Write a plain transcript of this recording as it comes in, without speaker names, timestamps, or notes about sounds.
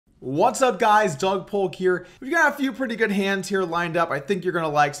What's up, guys? Doug Polk here. We've got a few pretty good hands here lined up. I think you're going to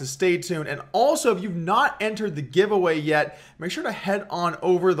like, so stay tuned. And also, if you've not entered the giveaway yet, make sure to head on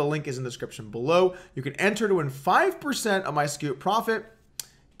over. The link is in the description below. You can enter to win 5% of my scoop profit.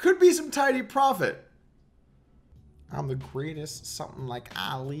 Could be some tidy profit. I'm the greatest, something like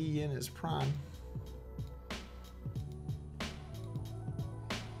Ali in his prime.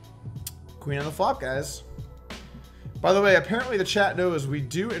 Queen on the flop, guys. By the way, apparently the chat knows we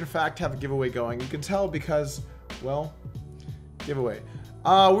do in fact have a giveaway going. You can tell because, well, giveaway.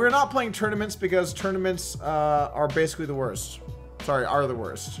 We're not playing tournaments because tournaments are basically the worst. Sorry, are the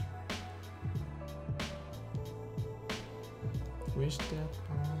worst. Wish that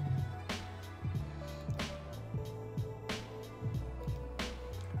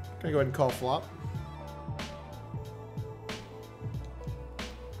Gonna go ahead and call flop.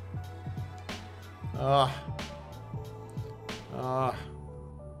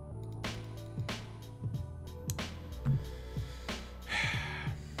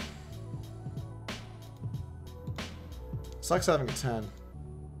 Sucks having a 10.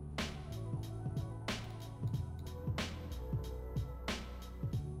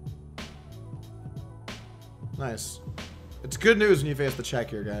 Nice. It's good news when you face the check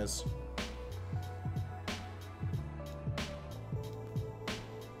here, guys.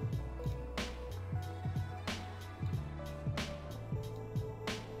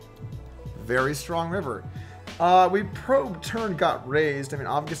 Very strong river. We probed, turn, got raised. I mean,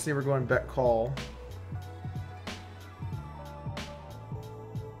 obviously we're going bet call.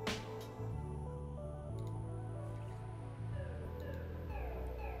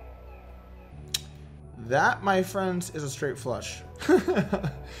 That, my friends, is a straight flush.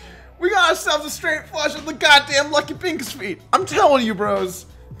 We got ourselves a straight flush with the goddamn Lucky Binks feet. I'm telling you, bros.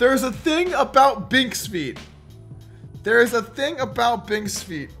 There's a thing about Binks feet. There is a thing about Binks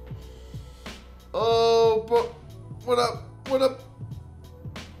feet. Oh, but what up? What up?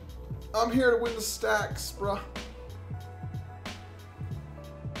 I'm here to win the stacks, bruh.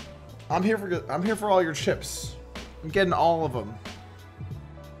 I'm here for all your chips. I'm getting all of them.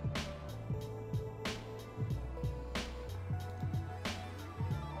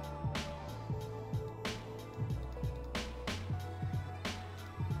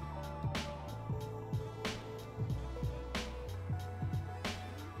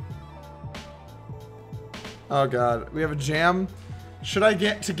 Oh god, we have a jam. Should I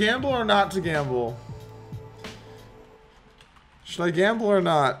get to gamble or not to gamble? Should I gamble or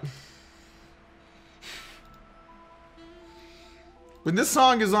not? When this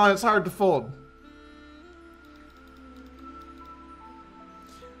song is on, it's hard to fold.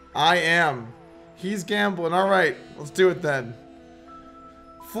 I am. He's gambling. All right, let's do it then.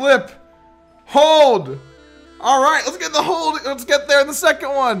 Flip. Hold. All right, let's get the hold. Let's get there in the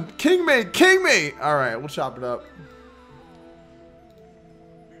second one. King me, king me. All right, we'll chop it up.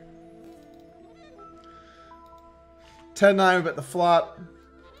 $10-9, we bet the flop.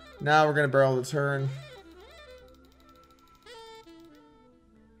 Now we're gonna barrel the turn.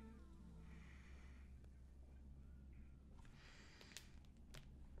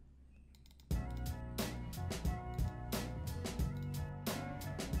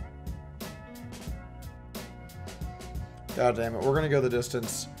 God damn it, we're gonna go the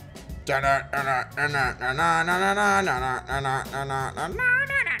distance. You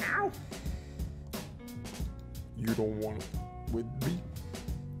don't want it with me.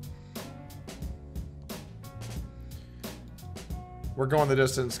 We're going the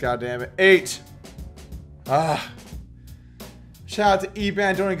distance, god damn it. 8. Shout out to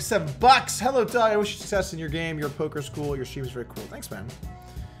eBand donating $7. Hello, Ty. I wish you success in your game. Your poker's cool. Your stream is very cool. Thanks, man.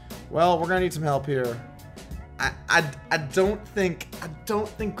 Well, we're gonna need some help here. I don't think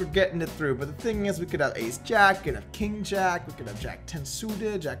we're getting it through. But the thing is, we could have Ace Jack, we could have King Jack, we could have Jack 10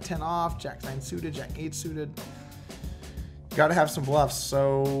 suited, Jack 10 off, Jack 9 suited, Jack 8 suited. Gotta have some bluffs,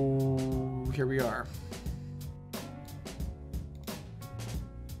 so here we are.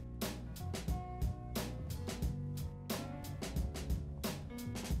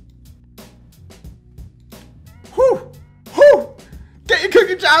 Whew! Whew! Get your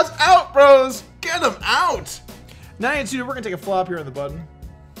cookie jars out, bros! Get them out! 9 suited, we're gonna take a flop here on the button.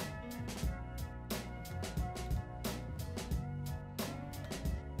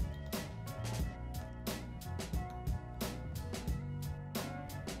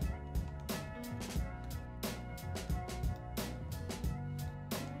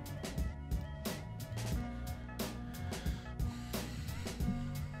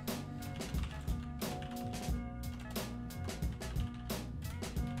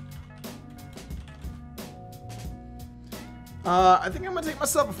 I think I'm gonna take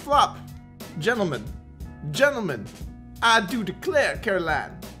myself a flop. Gentlemen. Gentlemen. I do declare,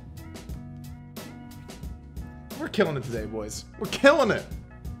 Caroline. We're killing it today, boys. We're killing it.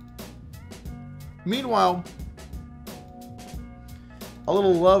 Meanwhile, a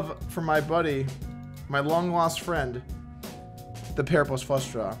little love for my buddy, my long-lost friend, the pear plus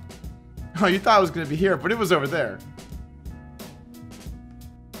flush draw. Oh, you thought it was going to be here, but it was over there.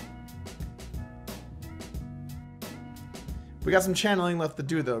 We got some channeling left to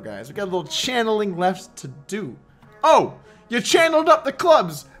do, though, guys. We got a little channeling left to do. Oh, you channeled up the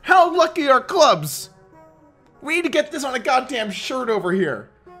clubs. How lucky are clubs? We need to get this on a goddamn shirt over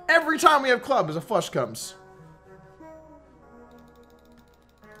here. Every time we have clubs, a flush comes.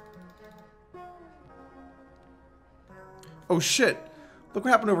 Oh shit. Look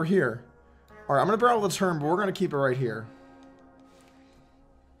what happened over here. Alright, I'm gonna barrel the turn, but we're gonna keep it right here.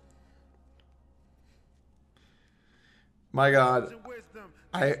 My god.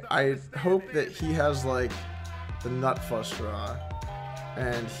 I hope that he has like the nut flush draw.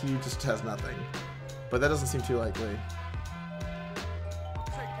 And he just has nothing. But that doesn't seem too likely.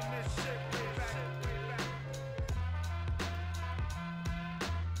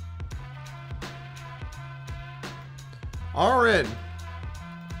 All in.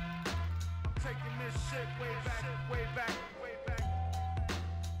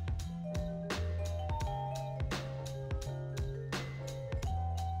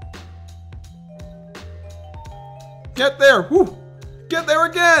 Get there! Woo! Get there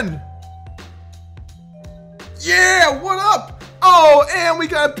again! Yeah! What up? Oh, and we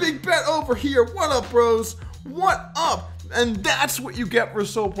got a big bet over here. What up, bros? What up? And that's what you get for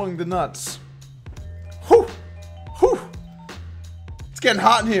solo-playing the nuts. Whew! Whew! It's getting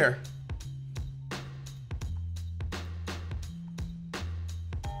hot in here.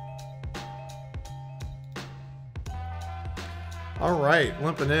 All right,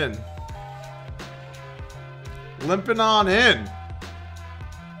 limping in. Limping on in.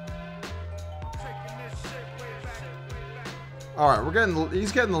 All right,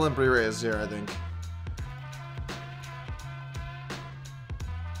 he's getting the limpy raise here, I think.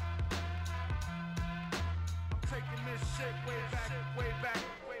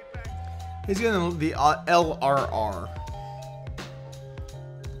 He's getting the LRR.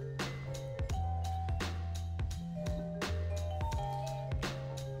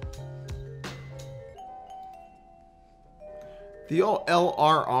 The old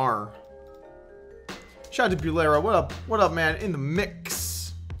LRR. Shout out to Bulera. What up? What up, man? In the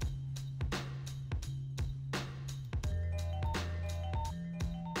mix.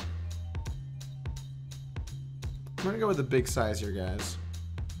 I'm gonna go with the big size here, guys.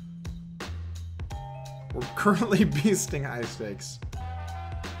 We're currently beasting high stakes.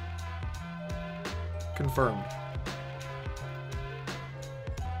 Confirmed.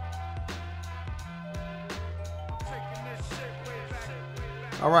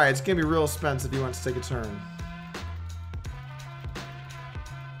 Alright, it's gonna be real expensive if he wants to take a turn.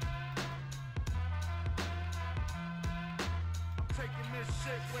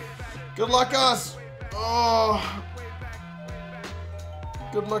 Good luck us! Oh!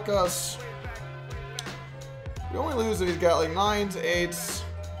 Good luck us. We only lose if he's got like 9s, 8s,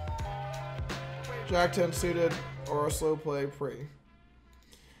 Jack 10 suited, or a slow play pre.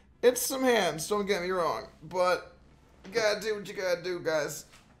 It's some hands, don't get me wrong, but you gotta do what you gotta do, guys.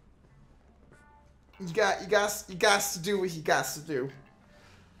 You got to do what you got to do.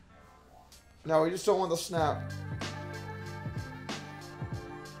 No, we just don't want the snap.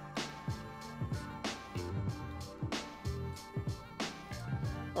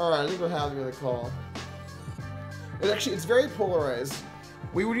 Alright, I think we're happy with the call. It's very polarized.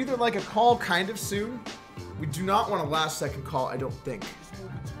 We would either like a call kind of soon. We do not want a last second call, I don't think.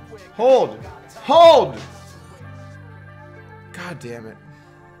 Hold! Hold! God damn it.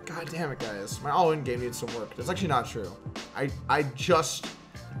 God damn it, guys. My all-in game needs some work. That's actually not true. I just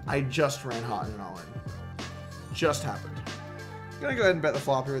ran hot in an all-in. Just happened. I'm gonna go ahead and bet the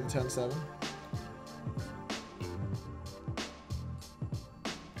flop here with the 10-7.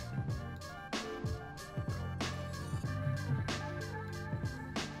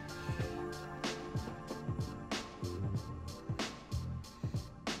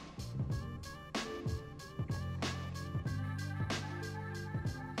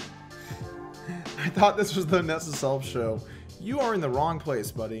 I thought this was the Nessa Self show. You are in the wrong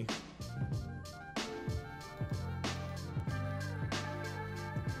place, buddy.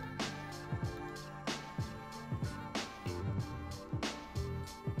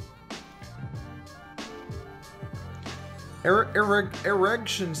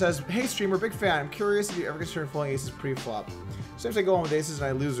 Erection says, "Hey streamer, big fan. I'm curious if you ever considered falling aces pre-flop. Sometimes I go on with aces and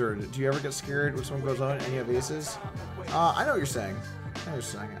I lose her. Do you ever get scared when someone goes on and you have aces? I know what you're saying. I know what you're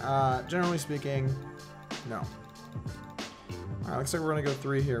saying. Generally speaking, no. Alright, looks like we're gonna go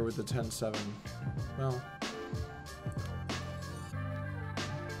 3 here with the 10-7. Well,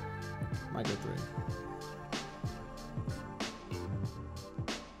 might go 3.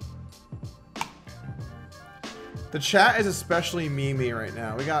 The chat is especially memey right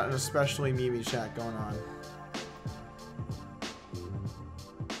now. We got an especially memey chat going on.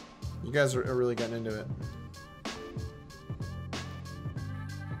 You guys are really getting into it.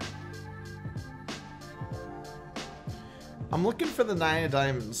 I'm looking for the 9 of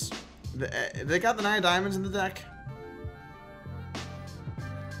diamonds. They got the 9 of diamonds in the deck?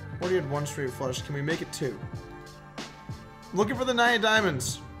 Or do you had 1 straight flush? Can we make it 2? I'm looking for the 9 of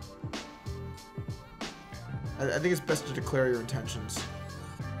diamonds. I think it's best to declare your intentions.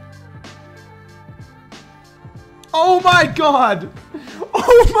 Oh my god!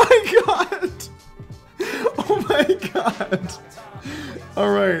 Oh my god! Oh my god!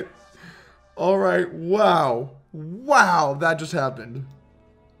 Alright. Alright, wow. Wow, that just happened.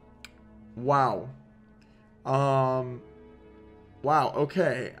 Wow. Wow,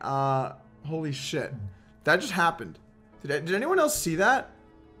 okay. Holy shit. That just happened. Did anyone else see that?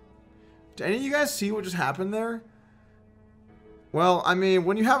 Did any of you guys see what just happened there? Well, I mean,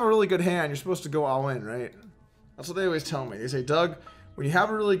 when you have a really good hand, you're supposed to go all in, right? That's what they always tell me. They say, Doug, when you have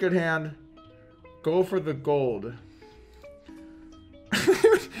a really good hand, go for the gold.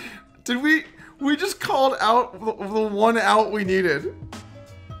 Did we just called out the one out we needed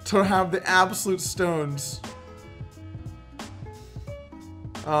to have the absolute stones.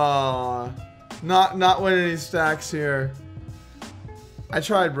 Not winning any stacks here. I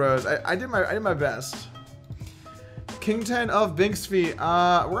tried, bros. I did my best. King 10 of Binksfeet.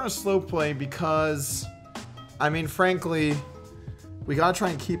 We're gonna slow play because, I mean, frankly, we gotta try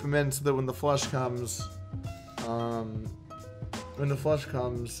and keep him in so that when the flush comes,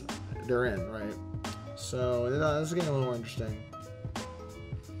 they're in, right? So this is getting a little more interesting.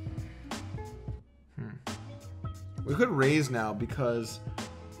 We could raise now because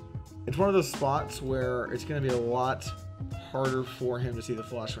it's one of those spots where it's gonna be a lot harder for him to see the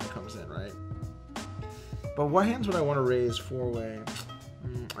flush when it comes in, right? But what hands would I want to raise 4-way?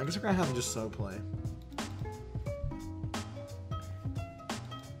 I guess we're gonna have to just slow play.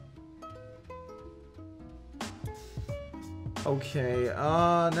 Okay,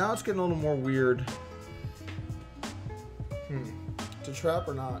 now it's getting a little more weird. To trap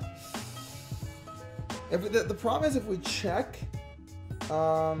or not? If the problem is if we check,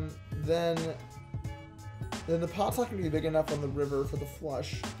 then the pot's not gonna be big enough on the river for the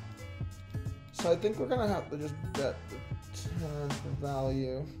flush. So I think we're gonna have to just bet the 10 for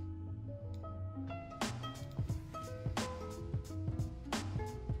value.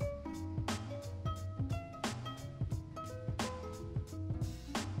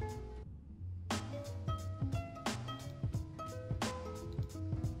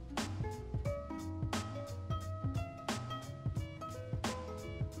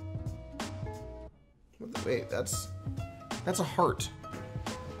 Wait, that's a heart.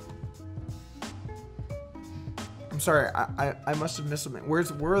 I'm sorry, I must have missed something.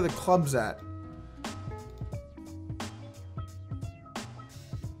 Where are the clubs at?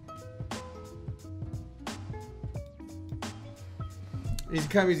 Easy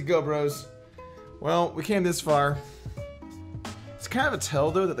come, easy go, bros. Well, we came this far. It's kind of a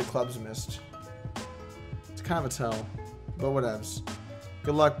tell, though, that the clubs missed. It's kind of a tell, but whatevs.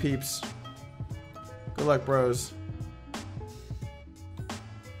 Good luck, peeps. Good luck, bros.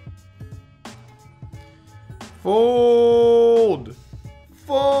 Fold!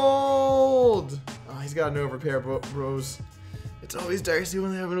 Fold! Oh, he's got an overpair, bros. It's always dicey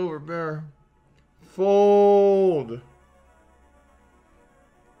when they have an overpair. Fold!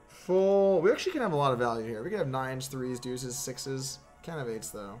 Fold. We actually can have a lot of value here. We can have 9s, 3s, deuces, 6s. Can't have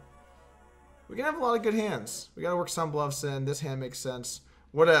 8s, though. We can have a lot of good hands. We gotta work some bluffs in. This hand makes sense.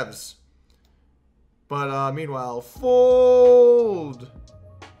 Whatevs. But meanwhile, fold!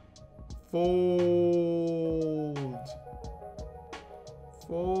 Fold!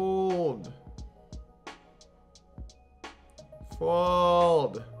 Fold!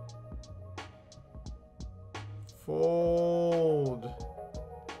 Fold! Fold!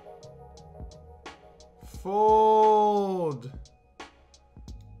 Fold!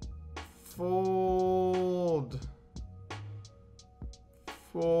 Fold!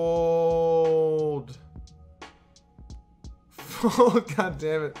 Fold! Oh, god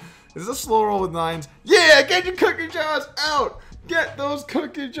damn it. Is this a slow roll with 9s? Yeah, get your cookie jars out! Get those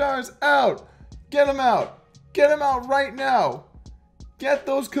cookie jars out! Get them out! Get them out right now! Get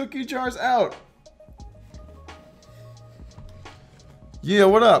those cookie jars out. Yeah,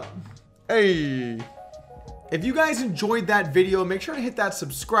 what up? Hey. If you guys enjoyed that video, make sure to hit that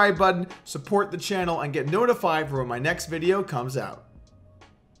subscribe button, support the channel, and get notified for when my next video comes out.